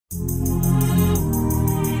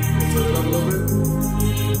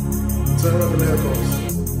Turn up the echoes.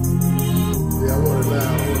 Yeah, I want it loud,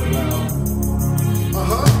 I want it loud.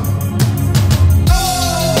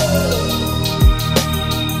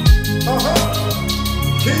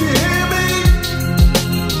 Can you hear me?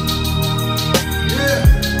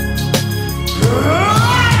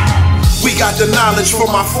 We got the knowledge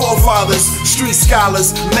from our forefathers, street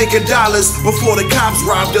scholars, making dollars before the cops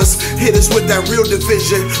robbed us. Hit us with that real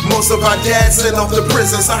division. Most of our dads sent off to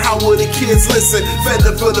prison, so how would the kids listen? Fed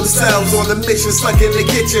up for themselves on the mission, stuck in the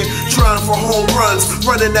kitchen, trying for home runs,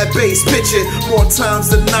 running that base, pitching. More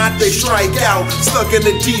times than not, they strike out, stuck in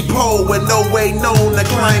the deep hole with no way known to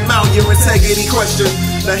climb out. Your integrity question.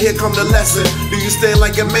 Now here come the lesson. Do you stand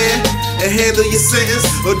like a man and handle your sentence?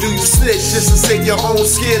 Or do you snitch just to save your own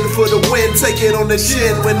skin for the win? Take it on the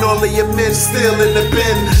chin when all of your men still in the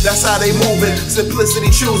pen. That's how they moving,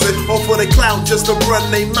 simplicity choosing, or for the clout just to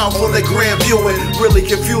run their mouth on the grand viewing. Really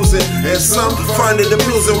confusing, and some find it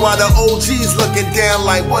amusing while the OGs looking down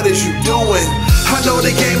like, what is you doing? I know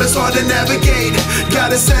the game is hard to navigate,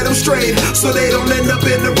 gotta set them straight so they don't end up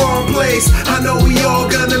in the wrong place. I know we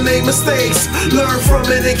all gonna make mistakes, learn from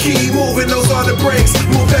it and keep moving, those are the breaks.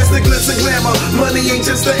 Move past the glitz and glamour, money ain't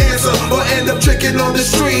just the answer, or end up tricking on the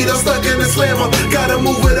street or stuck in the slammer. Gotta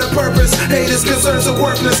move with a purpose, haters concerns are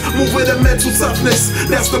worthless, move with a mental toughness,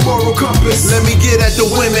 that's the moral compass. Let me get at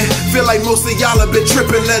the women, feel like most of y'all have been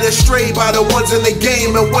tripping, led astray by the ones in the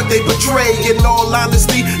game and what they portray. In all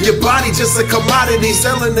honesty, your body just a commodity,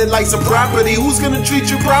 selling it like some property. Who's gonna treat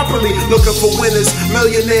you properly? Looking for winners,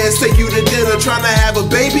 millionaires take you to dinner, trying to have a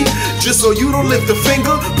baby just so you don't lift a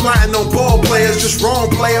finger. Plotting on ball players, just wrong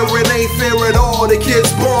player, it ain't fair at all. The kid's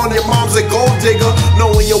born, your mom's a gold digger,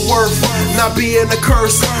 knowing your worth, not being a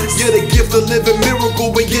curse. You're the gift of living miracle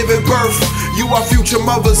when giving birth. You are future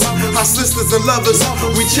mothers, our sisters and lovers.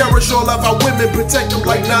 We cherish all of our women, protect them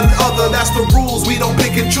like none other. That's the rules, we don't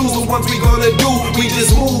pick and choose the ones we gonna do. We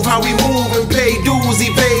just move how we move and pay dues,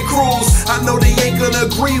 evade crews. I know they ain't gonna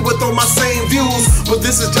agree with all my same views, but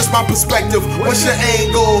this is just my perspective. What's your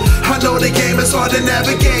angle? I know the game is hard to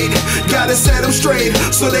navigate, gotta set them straight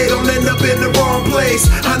so they don't end up in the wrong place.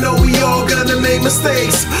 I know we all gonna make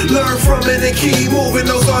mistakes, learn from it and keep moving,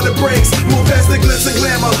 those are the breaks. Move past the glitz and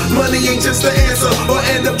glamour, money ain't just the answer, or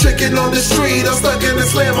end up tricking on the street or stuck in the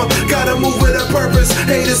slammer. Gotta move with a purpose,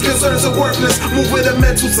 haters concerns are worthless, move with a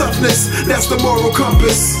mental toughness, that's the moral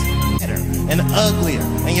compass. And uglier,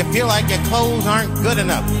 and you feel like your clothes aren't good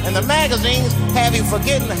enough, and the magazines have you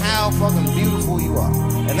forgetting how fucking beautiful you are.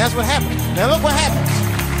 And that's what happens. Now look what happens.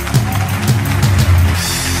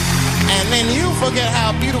 And then you forget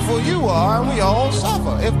how beautiful you are, and we all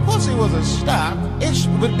suffer. If pussy was a stock, it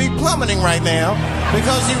would be plummeting right now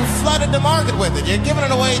because you flooded the market with it. You're giving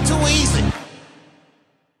it away too easy.